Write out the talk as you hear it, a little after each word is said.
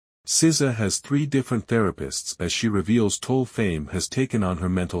SZA has 3 different therapists as she reveals toll fame has taken on her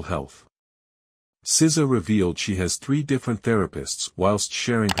mental health. SZA revealed she has 3 different therapists whilst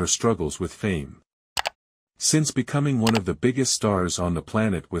sharing her struggles with fame. Since becoming one of the biggest stars on the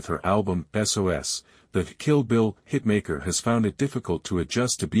planet with her album SOS, the Kill Bill hitmaker has found it difficult to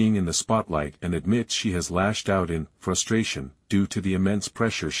adjust to being in the spotlight and admits she has lashed out in frustration due to the immense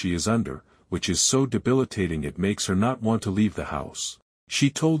pressure she is under, which is so debilitating it makes her not want to leave the house. She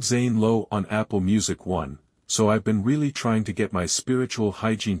told Zane Lowe on Apple Music One, "So I've been really trying to get my spiritual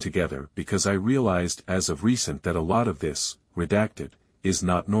hygiene together because I realized as of recent that a lot of this, redacted, is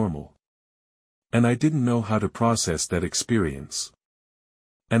not normal. And I didn't know how to process that experience.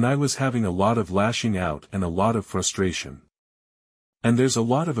 And I was having a lot of lashing out and a lot of frustration. And there's a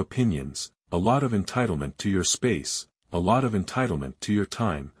lot of opinions, a lot of entitlement to your space, a lot of entitlement to your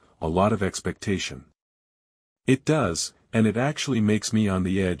time, a lot of expectation. It does, and it actually makes me on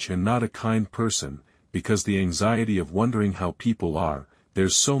the edge and not a kind person, because the anxiety of wondering how people are,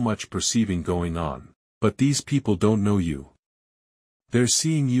 there's so much perceiving going on. But these people don't know you. They're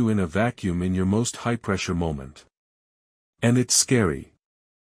seeing you in a vacuum in your most high-pressure moment. And it's scary.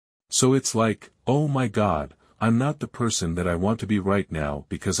 So it's like, oh my God, I'm not the person that I want to be right now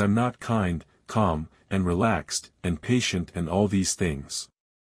because I'm not kind, calm, and relaxed, and patient and all these things.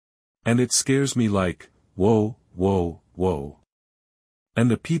 And it scares me like, whoa, whoa, whoa.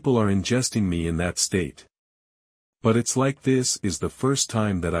 And the people are ingesting me in that state. But it's like this is the first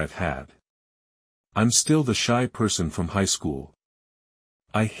time that I've had. I'm still the shy person from high school.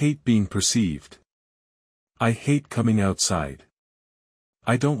 I hate being perceived. I hate coming outside.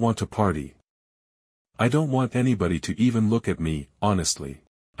 I don't want to party. I don't want anybody to even look at me, honestly.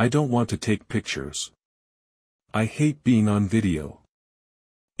 I don't want to take pictures. I hate being on video.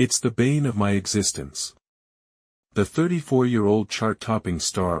 It's the bane of my existence." The 34-year-old chart-topping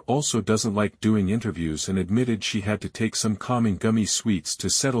star also doesn't like doing interviews and admitted she had to take some calming gummy sweets to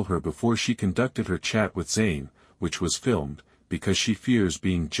settle her before she conducted her chat with Zayn, which was filmed, because she fears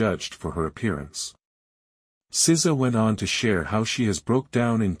being judged for her appearance. SZA went on to share how she has broke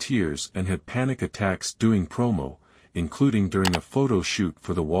down in tears and had panic attacks doing promo, including during a photo shoot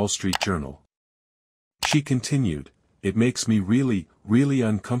for the Wall Street Journal. She continued, "It makes me really, really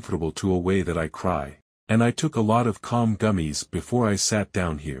uncomfortable to a way that I cry. And I took a lot of calm gummies before I sat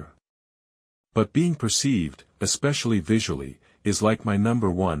down here. But being perceived, especially visually, is like my number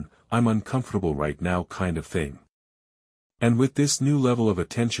one, I'm uncomfortable right now kind of thing. And with this new level of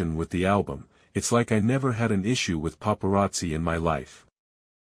attention with the album, it's like I never had an issue with paparazzi in my life.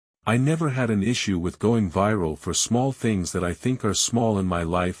 I never had an issue with going viral for small things that I think are small in my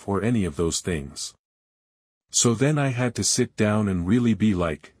life or any of those things. So then I had to sit down and really be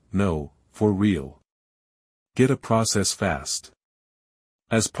like, no, for real. Get a process fast."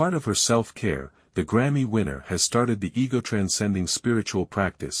 As part of her self-care, the Grammy winner has started the ego-transcending spiritual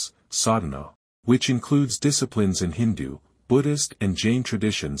practice, sadhana, which includes disciplines in Hindu, Buddhist and Jain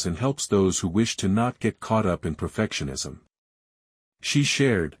traditions and helps those who wish to not get caught up in perfectionism. She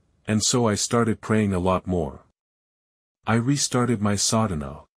shared, "And so I started praying a lot more. I restarted my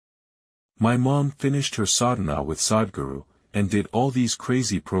sadhana. My mom finished her sadhana with Sadhguru, and did all these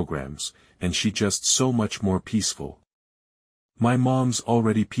crazy programs, and she just so much more peaceful. My mom's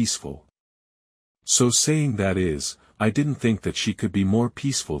already peaceful. So saying that is, I didn't think that she could be more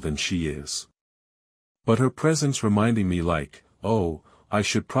peaceful than she is. But her presence reminding me like, oh, I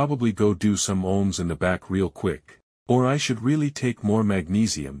should probably go do some ohms in the back real quick. Or I should really take more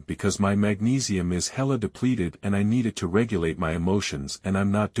magnesium because my magnesium is hella depleted and I need it to regulate my emotions and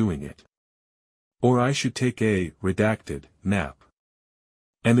I'm not doing it. Or I should take a, redacted, nap.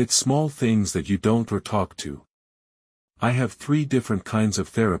 And it's small things that you don't or talk to. I have 3 different kinds of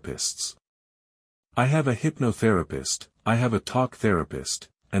therapists. I have a hypnotherapist, I have a talk therapist,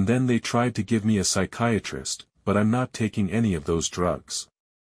 and then they tried to give me a psychiatrist, but I'm not taking any of those drugs."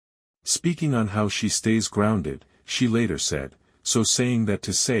 Speaking on how she stays grounded, she later said, "So saying that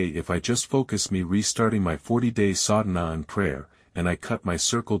to say if I just focus me restarting my 40-day sadhana and prayer, and I cut my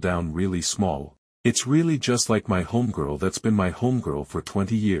circle down really small, it's really just like my homegirl that's been my homegirl for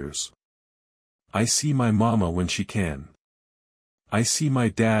 20 years. I see my mama when she can. I see my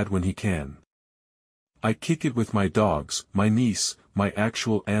dad when he can. I kick it with my dogs, my niece, my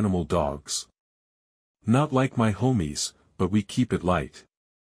actual animal dogs. Not like my homies, but we keep it light.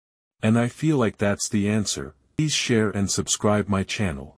 And I feel like that's the answer." Please share and subscribe my channel.